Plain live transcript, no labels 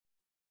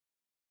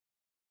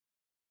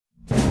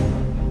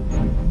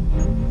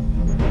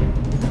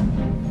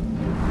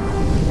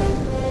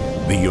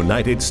The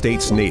United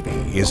States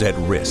Navy is at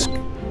risk.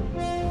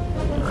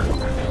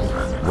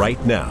 Right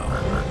now,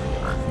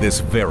 this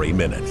very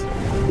minute.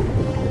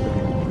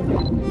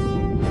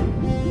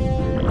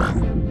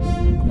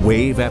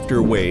 Wave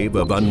after wave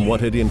of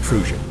unwanted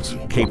intrusions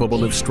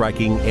capable of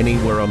striking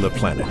anywhere on the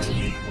planet,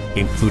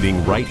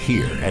 including right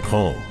here at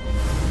home.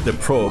 The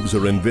probes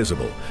are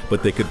invisible,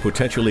 but they could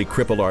potentially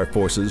cripple our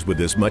forces with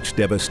as much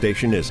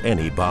devastation as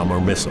any bomb or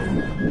missile.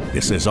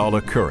 This is all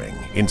occurring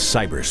in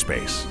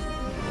cyberspace,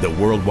 the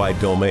worldwide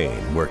domain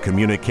where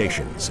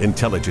communications,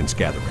 intelligence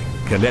gathering,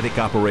 kinetic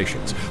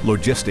operations,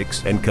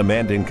 logistics, and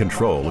command and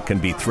control can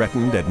be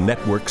threatened at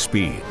network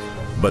speed.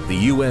 But the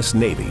U.S.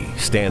 Navy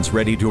stands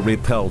ready to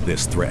repel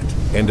this threat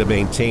and to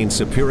maintain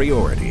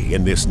superiority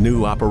in this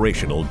new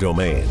operational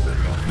domain.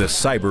 The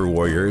cyber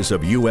warriors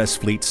of U.S.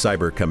 Fleet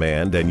Cyber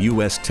Command and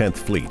U.S. 10th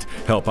Fleet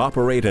help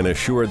operate and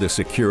assure the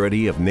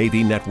security of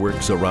Navy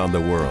networks around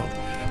the world,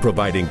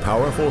 providing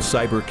powerful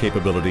cyber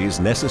capabilities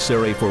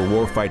necessary for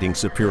warfighting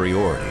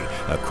superiority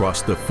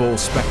across the full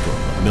spectrum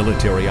of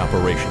military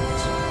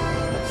operations.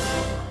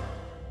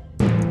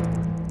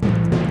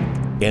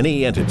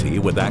 Any entity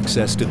with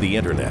access to the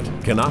internet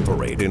can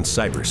operate in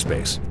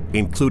cyberspace,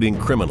 including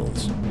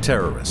criminals,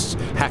 terrorists,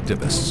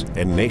 hacktivists,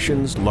 and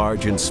nations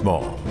large and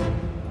small.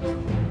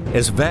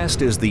 As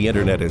vast as the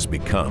internet has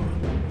become,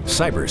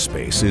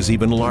 cyberspace is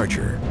even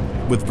larger,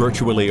 with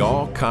virtually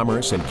all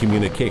commerce and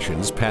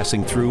communications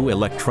passing through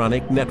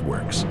electronic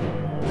networks.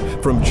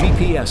 From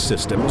GPS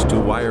systems to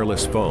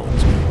wireless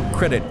phones,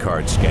 credit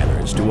card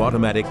scanners to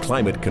automatic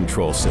climate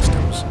control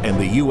systems, and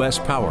the U.S.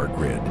 power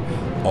grid,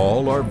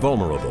 all are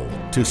vulnerable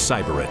to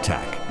cyber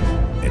attack,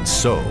 and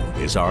so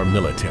is our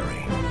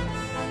military.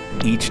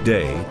 Each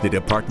day, the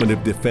Department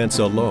of Defense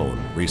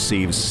alone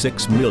receives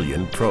 6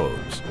 million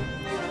probes.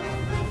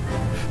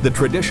 The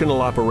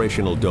traditional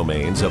operational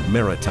domains of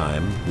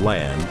maritime,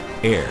 land,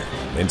 air,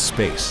 and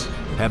space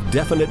have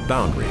definite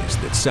boundaries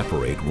that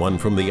separate one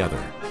from the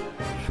other.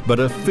 But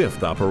a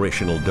fifth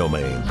operational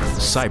domain,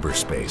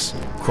 cyberspace,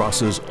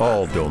 crosses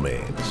all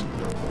domains.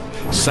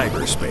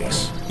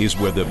 Cyberspace is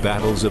where the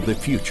battles of the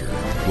future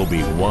will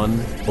be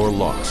won or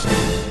lost.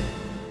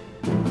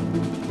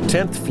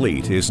 10th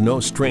Fleet is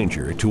no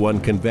stranger to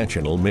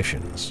unconventional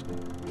missions.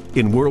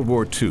 In World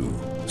War II,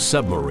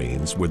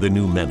 submarines were the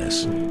new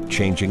menace,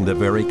 changing the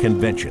very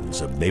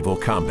conventions of naval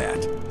combat.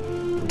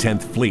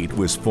 10th Fleet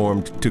was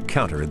formed to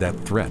counter that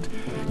threat,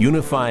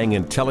 unifying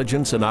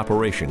intelligence and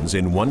operations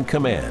in one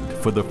command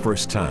for the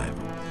first time.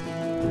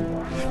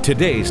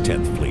 Today's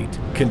 10th Fleet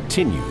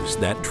continues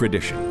that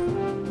tradition.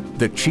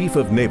 The Chief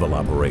of Naval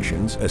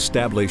Operations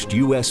established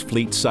U.S.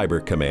 Fleet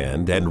Cyber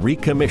Command and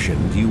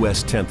recommissioned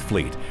U.S. 10th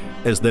Fleet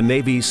as the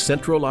Navy's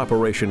central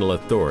operational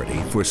authority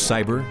for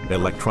cyber,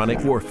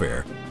 electronic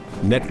warfare,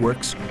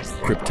 networks,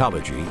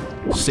 cryptology,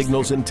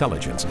 signals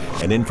intelligence,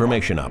 and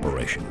information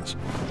operations.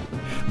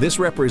 This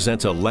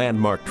represents a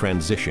landmark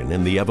transition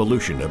in the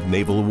evolution of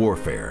naval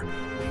warfare,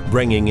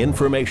 bringing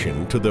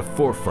information to the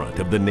forefront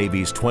of the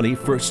Navy's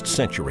 21st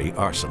century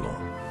arsenal.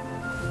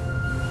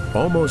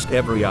 Almost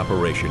every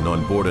operation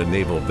on board a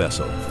naval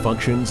vessel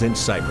functions in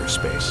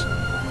cyberspace.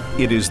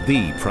 It is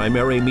the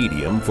primary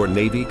medium for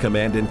Navy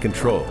command and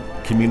control,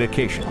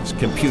 communications,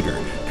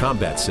 computer,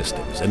 combat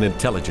systems, and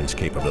intelligence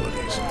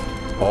capabilities.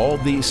 All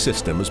these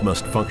systems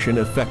must function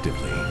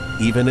effectively,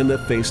 even in the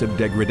face of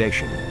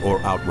degradation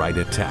or outright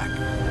attack.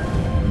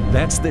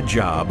 That's the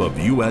job of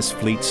U.S.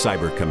 Fleet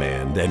Cyber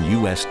Command and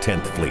U.S.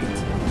 10th Fleet.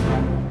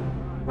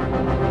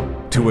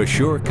 To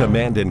assure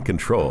command and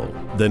control,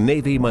 the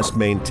Navy must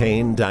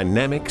maintain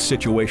dynamic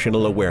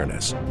situational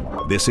awareness.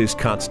 This is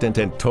constant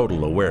and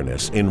total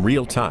awareness in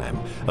real time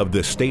of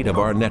the state of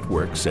our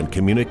networks and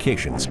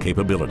communications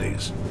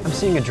capabilities. I'm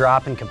seeing a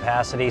drop in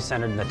capacity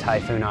centered in the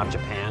typhoon off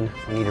Japan.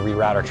 We need to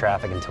reroute our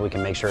traffic until we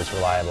can make sure it's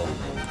reliable.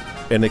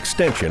 An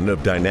extension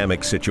of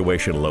dynamic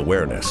situational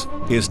awareness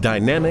is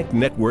dynamic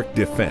network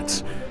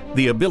defense,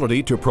 the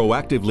ability to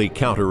proactively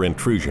counter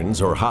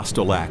intrusions or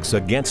hostile acts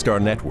against our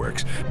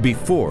networks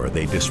before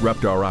they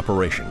disrupt our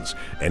operations,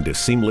 and to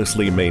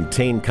seamlessly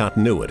maintain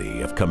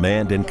continuity of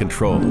command and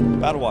control.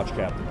 Battle Watch,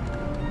 Captain.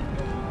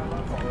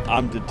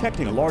 I'm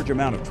detecting a large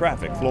amount of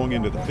traffic flowing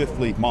into the 5th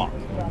Fleet MOC.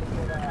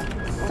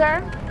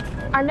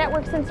 Sir, our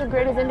network sensor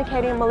grid is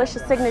indicating a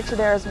malicious signature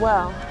there as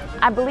well.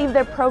 I believe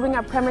they're probing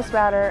our premise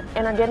router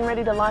and are getting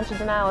ready to launch a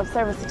denial of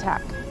service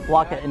attack.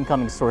 Block an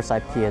incoming source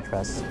IP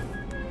address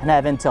and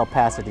have intel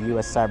pass it to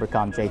U.S.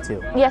 Cybercom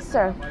J2. Yes,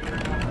 sir.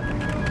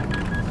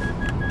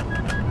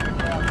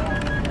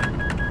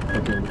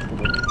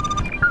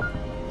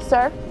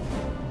 Sir,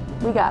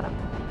 we got him.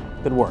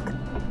 Good work.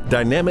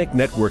 Dynamic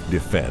network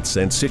defense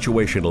and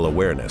situational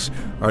awareness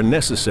are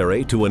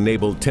necessary to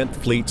enable 10th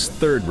Fleet's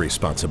third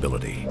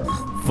responsibility,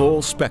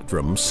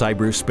 full-spectrum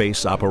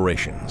cyberspace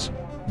operations.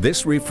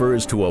 This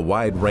refers to a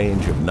wide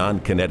range of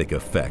non-kinetic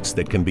effects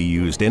that can be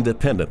used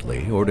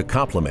independently or to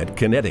complement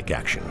kinetic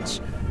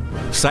actions.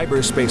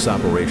 Cyberspace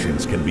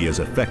operations can be as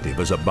effective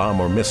as a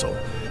bomb or missile,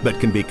 but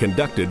can be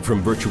conducted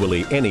from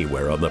virtually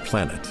anywhere on the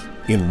planet,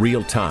 in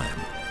real time.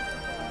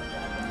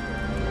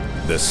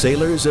 The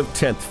sailors of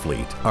 10th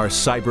Fleet are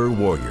cyber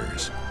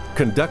warriors,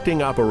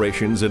 conducting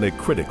operations in a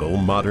critical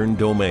modern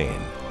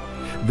domain.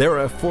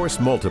 They're a force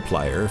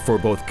multiplier for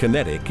both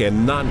kinetic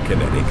and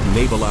non-kinetic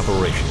naval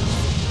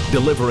operations,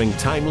 delivering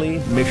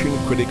timely,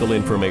 mission-critical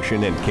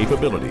information and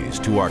capabilities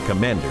to our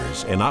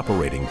commanders and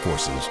operating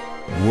forces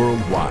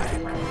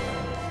worldwide.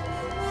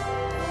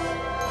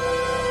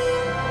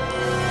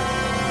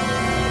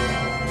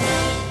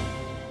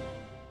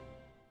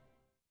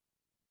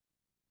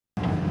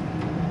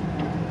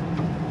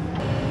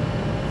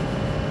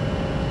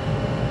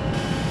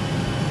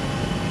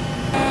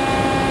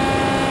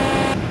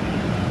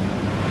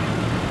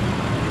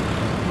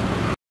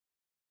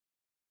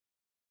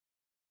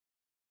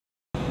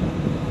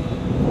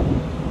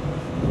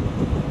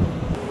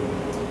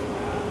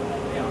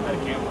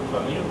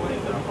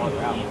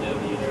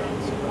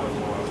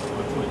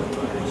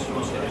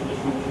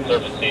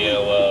 Surface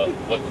CO,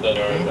 what's the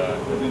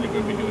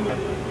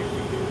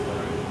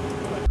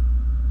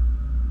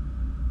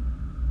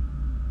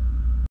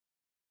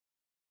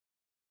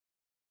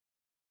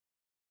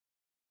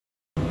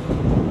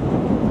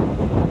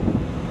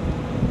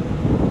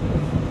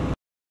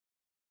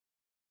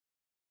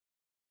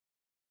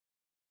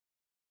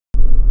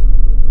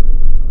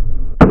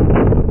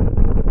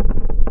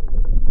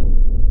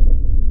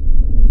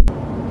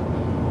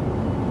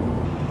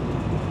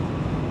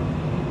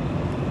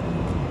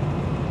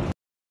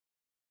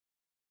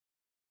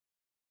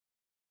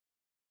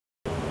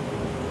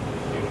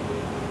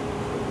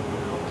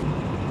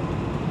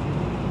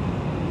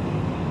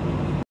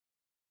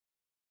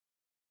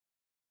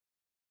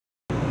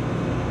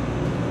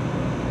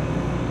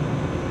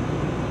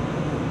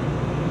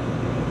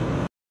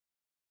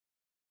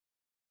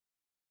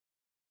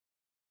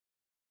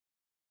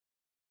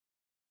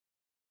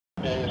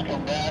They just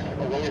come back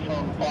away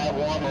from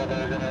 5-1 where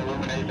they're going to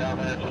illuminate down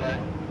there today.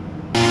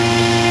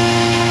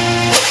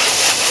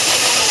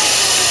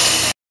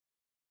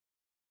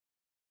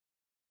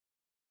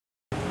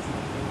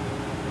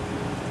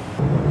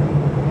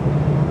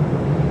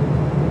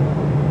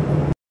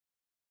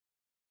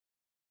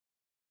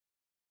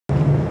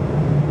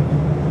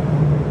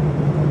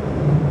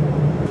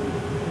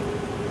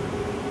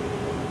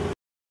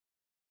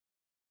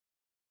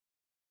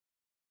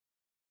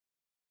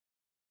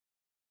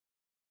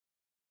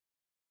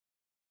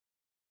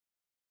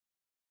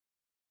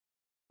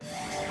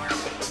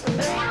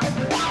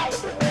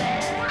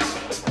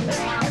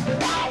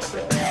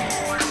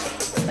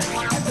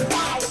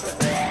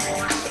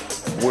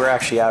 We're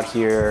actually out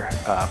here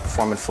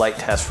performing flight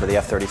tests for the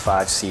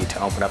F-35C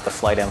to open up the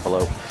flight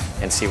envelope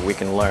and see what we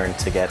can learn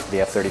to get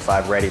the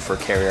F-35 ready for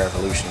carrier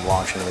evolution,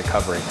 launch, and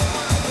recovery.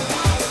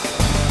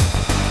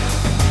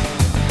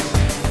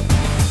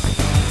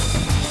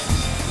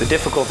 The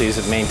difficulties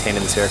of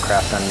maintaining this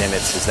aircraft on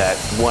Nimitz is that,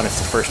 one, it's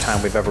the first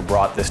time we've ever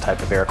brought this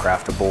type of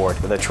aircraft aboard.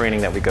 With the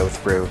training that we go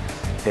through,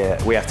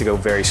 we have to go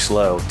very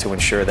slow to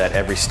ensure that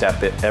every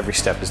step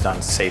is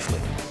done safely.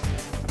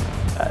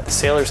 The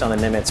sailors on the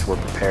Nimitz were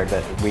prepared.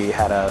 That we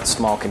had a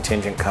small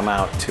contingent come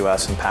out to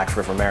us in Pax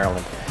River,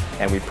 Maryland,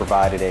 and we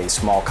provided a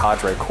small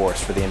cadre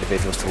course for the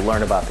individuals to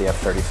learn about the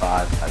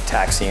F-35,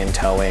 taxiing,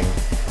 towing,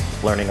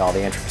 learning all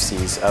the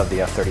intricacies of the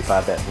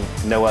F-35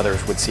 that no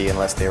others would see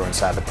unless they were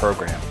inside the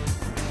program.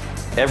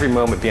 Every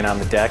moment being on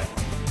the deck,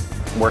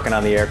 working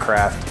on the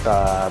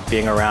aircraft,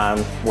 being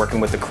around,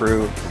 working with the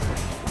crew,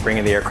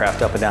 bringing the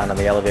aircraft up and down on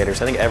the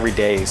elevators. I think every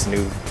day is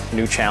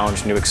new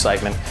challenge, new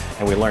excitement,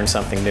 and we learn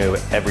something new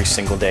every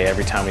single day,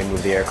 every time we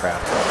move the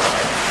aircraft.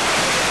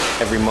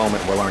 Every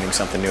moment we're learning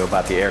something new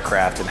about the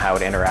aircraft and how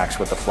it interacts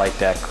with the flight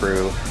deck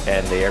crew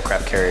and the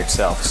aircraft carrier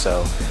itself.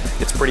 So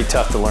it's pretty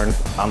tough to learn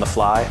on the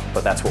fly,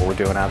 but that's what we're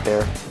doing out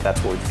there.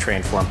 That's what we've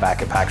trained for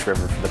back at Pax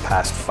River for the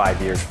past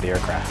 5 years for the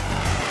aircraft.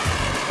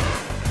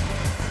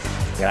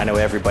 And I know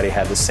everybody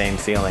had the same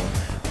feeling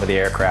with the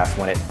aircraft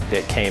when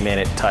it came in,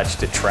 it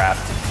touched, it trapped.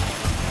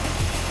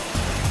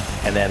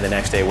 And then the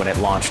next day when it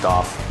launched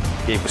off,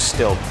 it was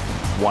still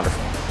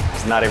wonderful.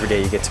 Because not every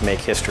day you get to make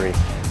history,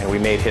 and we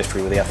made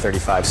history with the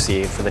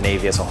F-35C for the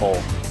Navy as a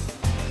whole.